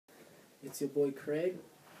It's your boy Craig,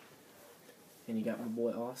 and you got my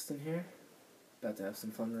boy Austin here. About to have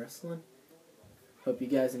some fun wrestling. Hope you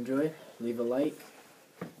guys enjoy. Leave a like,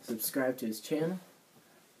 subscribe to his channel,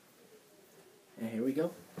 and here we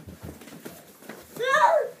go.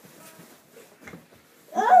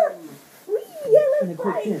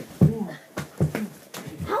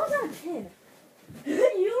 How was that a pin? You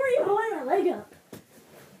were even holding my leg up.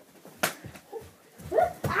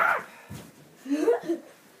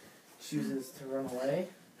 Chooses to run away.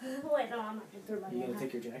 Wait, no, I'm not going to throw my You leg gonna up.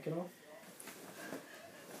 take your jacket off?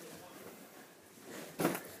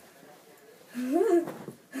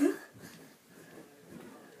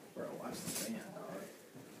 Bro, watch the band, dog.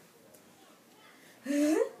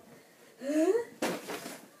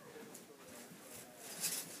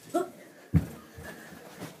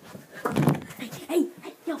 Hey,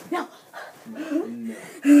 yo. No.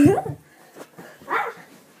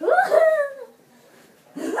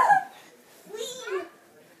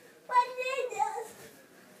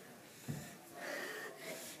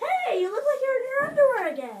 Hey, you look like you're in your underwear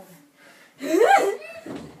again.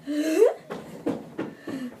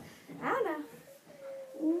 I don't know.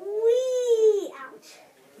 Wee! Ouch.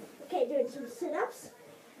 Okay, doing some sit-ups.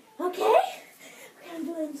 Okay, I'm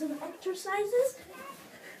doing some exercises.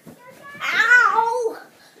 Ow!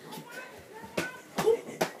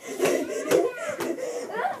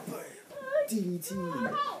 DDT.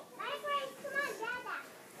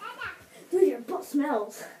 Dude, your butt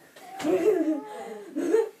smells.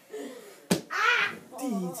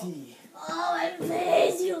 DDT. Oh, my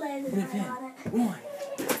face, you landed One. right on it.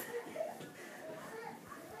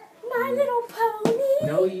 My Little Pony.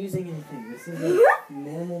 No using anything. This is a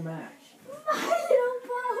normal match. My Little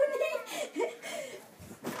Pony.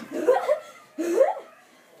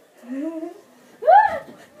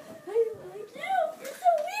 I don't like you. You're so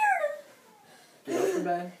weird. Get off the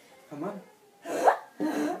bed. Come on.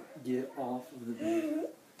 Get off of the bed.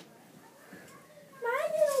 My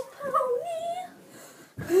Little Pony.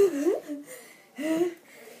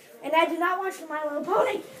 And I do not watch My Little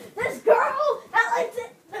Pony. This girl that likes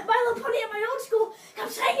it, My Little Pony at my old school,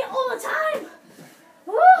 kept saying it all the time.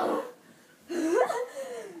 Oh.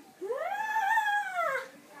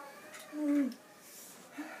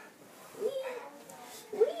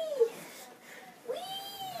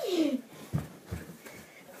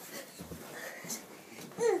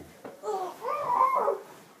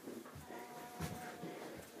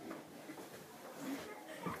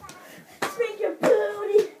 Spank your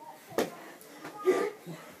booty.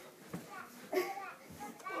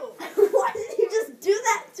 Why did you just do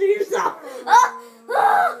that to yourself?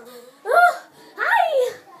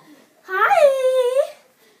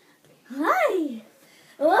 Hi.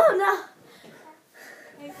 Oh no.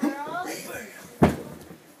 Hey girls.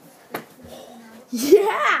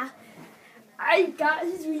 Yeah. I got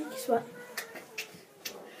his weak spot.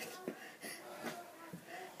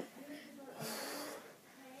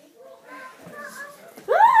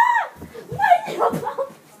 My little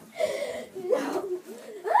pony. No.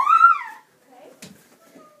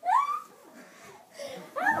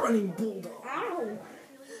 Running bulldog.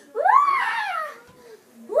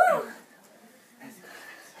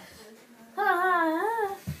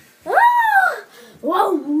 Ow. Whoa.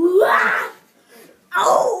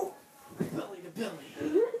 Ow. Belly to belly.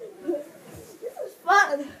 This is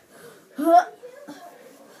fun.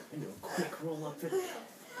 And do a quick roll up it.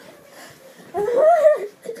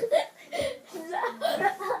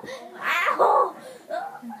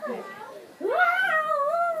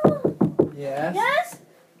 Yes? Yes?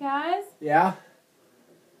 Guys, Yeah?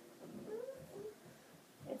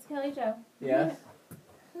 it's Kelly Jo. Yes?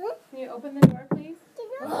 Can you open the door, please?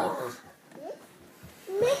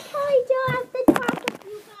 Miss Kelly Jo has to talk with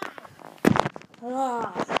you guys.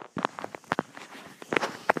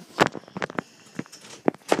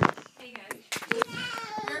 Hey guys.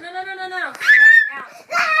 No.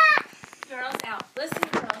 Girls out. Listen,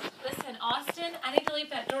 girls. Listen, Austin, I need to leave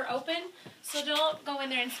that door open, so don't go in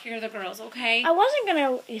there and scare the girls, okay? I wasn't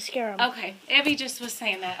gonna scare him. Okay. Abby just was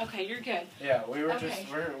saying that. Okay, you're good. Yeah, we were Okay.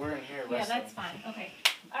 we're in here wrestling. Yeah, that's fine. Okay.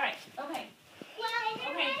 All right. Okay.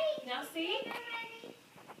 Okay. Now see?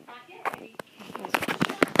 Not yet, baby.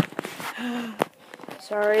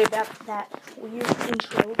 Sorry about that weird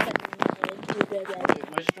intro.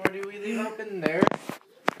 Which door do we leave open? There?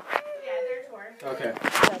 Yeah, there's door. Okay.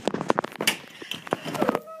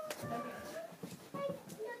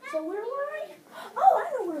 So where were we? Oh, I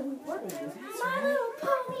know where we were. My Little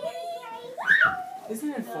Pony. Isn't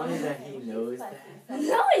it funny that he knows that?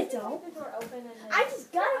 No, I don't. The door open and then... I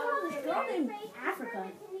just got it from this girl named Africa.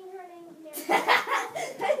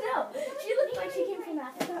 I know. She looked like she came from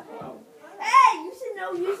Africa. Oh.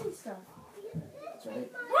 now using stuff. That's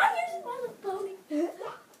right. I'm using My Little Pony.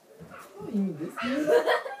 Oh, you mean this thing?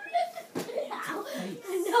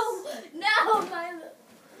 No, My Little.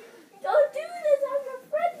 Don't do this. I'm your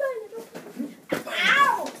friend, My Little.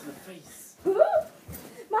 Ow! To the face.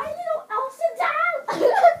 My little Elsa doll.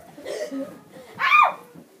 Ow!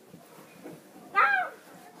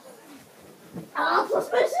 Ow! Plus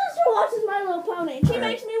my sister watches My Little Pony, and she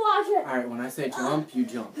makes me watch it. All right, when I say jump, you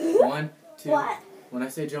jump. 1, 2. What? When I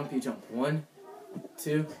say jump, you jump. 1,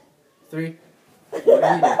 2, 3. What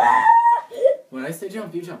are you doing? When I say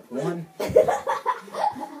jump, you jump. 1.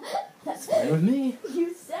 That's fine with me.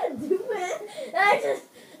 You said do it. I just.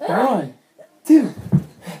 1, 2.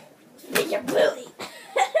 Get your booty.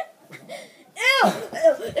 Ew!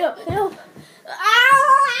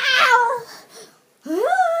 Ow!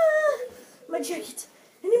 My jacket.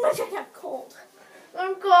 I need my jacket. I'm cold.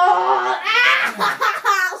 I'm cold. Ow!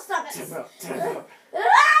 Stop it. Tap out.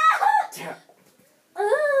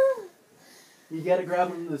 You gotta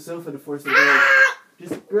grab onto the sofa to force the break.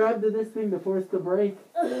 Just grab to this thing to force the break.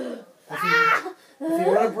 If you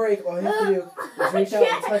want to break, all you have to do is reach out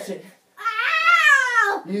and touch it.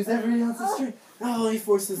 Ow! Use every ounce of strength. Oh, he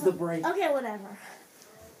forces the break. Okay, whatever.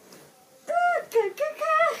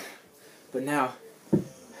 But now,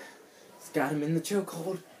 it's got him in the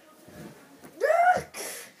chokehold.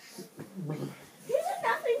 You did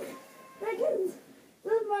nothing. I can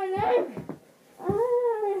with my name.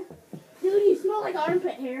 Dude, you smell like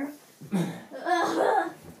armpit hair.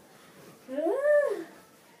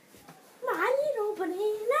 My little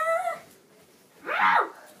banana. Ow!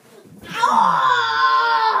 Ow!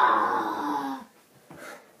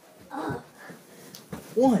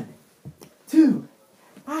 1, 2.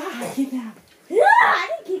 Kick out. I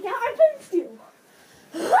didn't kick out. I punched you.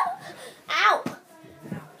 Ow!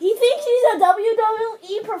 He thinks he's a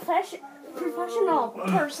WWE professional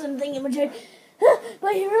person thingamajig,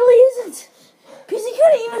 but he really isn't. Because he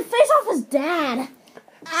couldn't even face off his dad.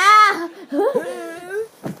 Ah!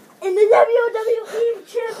 And the WWE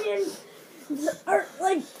champions are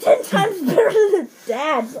like 10 times better than his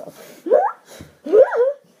dad. So.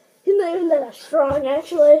 He's not even that strong,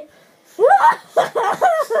 actually.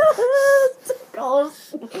 Tickles.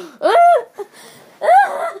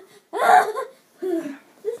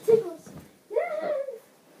 This tickles.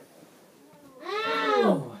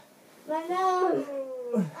 Ow! My nose.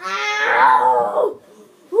 Ow!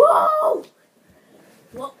 Whoa!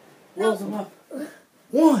 Whoa! Rolls him up.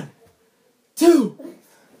 1, 2.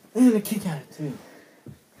 And a kick out of 2.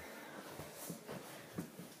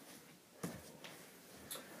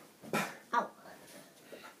 Ow!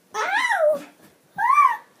 Ow!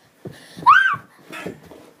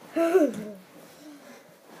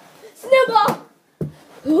 Snowball!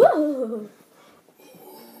 Ooh.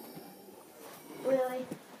 Really?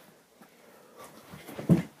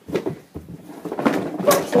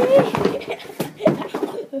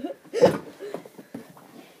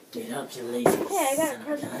 Get up, you lazy. Hey, I got a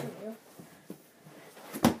present for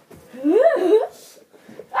you.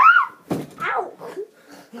 Ow!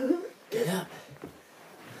 Get up.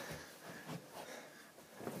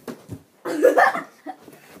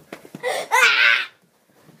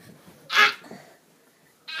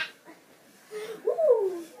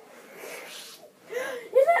 Ooh.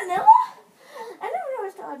 Is that Nilla? I never know I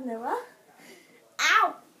still have Nilla. Ow!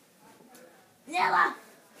 Nilla!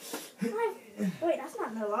 Wait, that's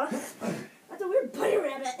not Nilla. That's a weird bunny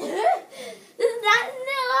rabbit. This is not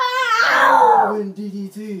Nilla! Oh, and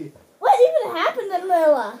DDT. What even happened to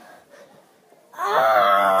Nilla?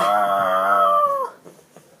 Oh!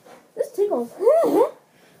 This tickles.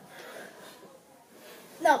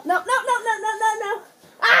 No.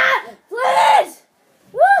 Ah! Please!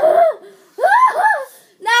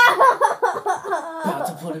 No! About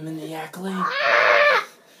to put him in the accolade.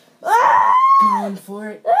 Ah! Going for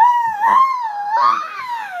it.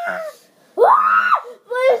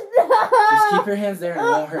 Please, no! Just keep your hands there and it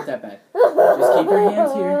won't hurt that bad. Just keep your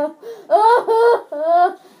hands here.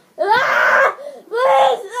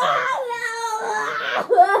 Please!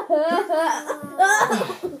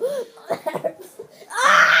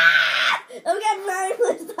 Okay, Mary,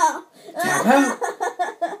 please stop. Tap out.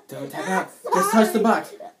 Don't tap out. Just touch the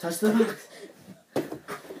box. Touch the box.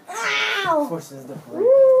 Ow! Forces the break.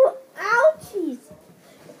 Ooh, ouchies.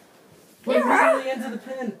 Put him on the ends of the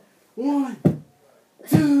pin. 1,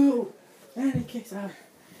 2. And he kicks out.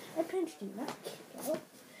 I pinched you, not kicked out.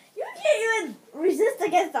 You can't even resist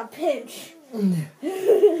against a pinch. I'm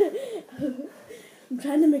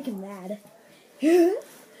trying to make him mad. He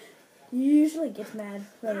usually gets mad.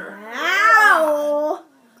 Ow!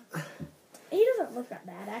 He doesn't look that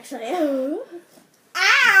bad, actually. Ow!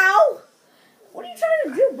 Ow! What are you trying to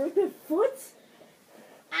do? Break my foot?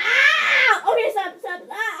 Ow! Okay, stop.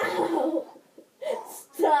 Ow!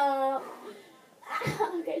 Stop.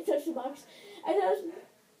 Ow. Okay, touch the box. I touched.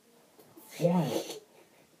 1,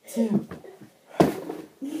 2.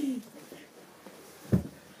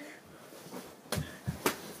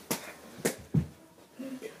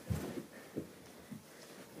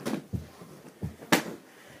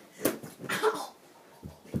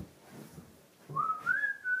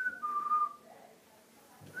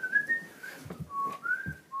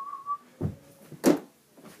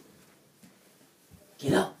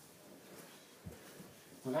 Get up.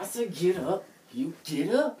 When I say get up, you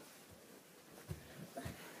get up.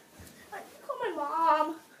 Call my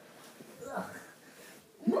mom.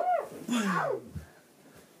 Ow.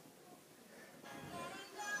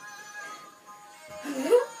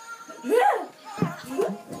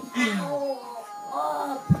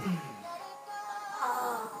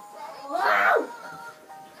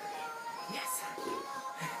 Yes.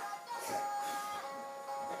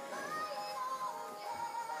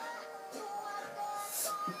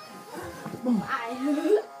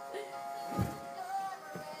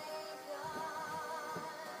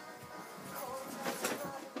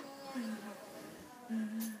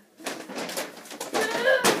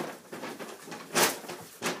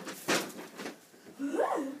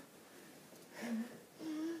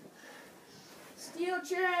 Steel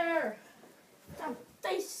chair.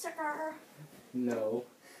 Face sucker. No.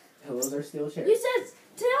 Pillows are steel chairs. You said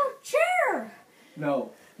steel chair.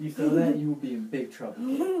 No. You throw that, you will be in big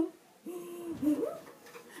trouble.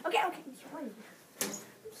 Okay, I'm sorry.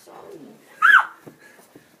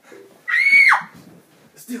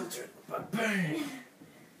 Steel chair. Bang.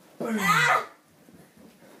 Bang. I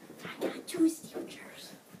got 2 steel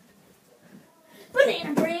chairs.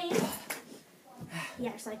 Banana brain.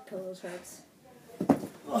 Yeah, it's like pillows hurts.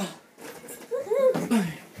 Bang.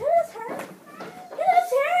 Pillows hurt.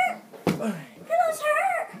 Pillows hurt. Bang. Pillows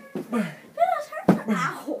hurt. Bang. Pillows hurt.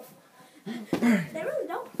 Ow. They really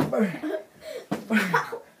don't. Bang.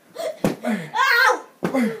 Ow. Ow.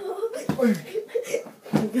 Bang. Bang.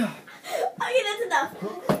 Oh God. Okay, that's enough.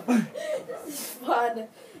 This is fun.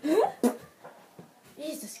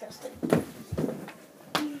 He's disgusting.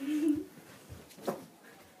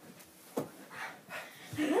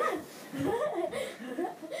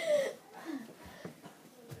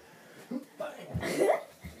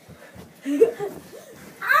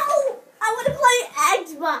 Ow! I want to play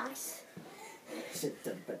Xbox. Shit,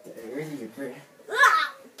 but earlier, bro.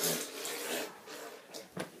 Ah!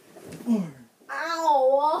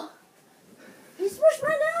 Ow! You smushed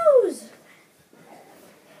my nose.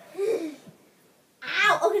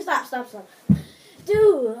 Ow! Okay, stop.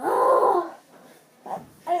 Dude, oh.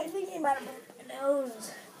 I think he might have broken my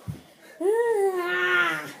nose.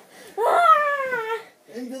 Ah.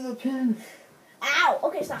 Into the pin. Ow!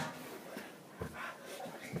 Okay, stop.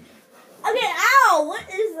 Okay, ow! What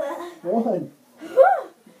is that? 1,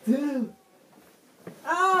 2.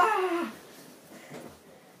 Ah!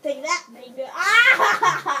 Take that, baby.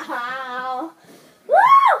 Ow!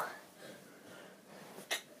 Woo!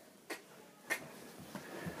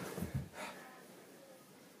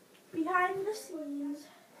 Behind the scenes.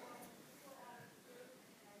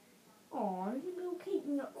 Aw, you little cake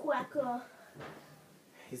nut quacker.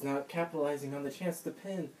 He's not capitalizing on the chance to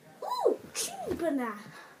pin. Ooh, banana.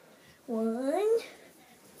 1,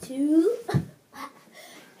 2.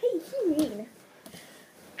 Hey, you mean?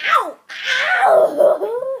 Ow!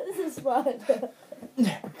 Ow! This is fun.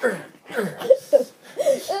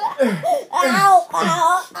 Ow!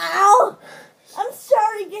 Ow! Ow! I'm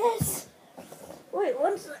sorry, guys. Wait,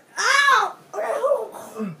 one second. Ow!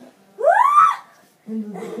 Ow! Into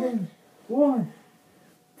the pin. 1,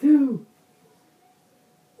 2.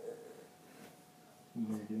 You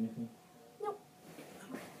gonna do anything? Nope.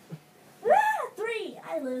 3.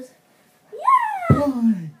 I lose. Yeah!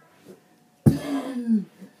 1, 2,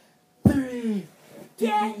 3.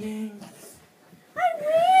 Yeah. Ding. I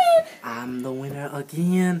win! I'm the winner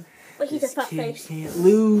again. But he's This a fuck kid face. can't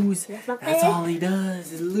lose. That's not That's fair. all he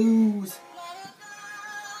does is lose.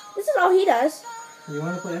 This is all he does. You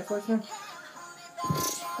want to play Xbox now?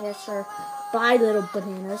 Yes, sir. Bye, little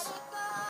bananas.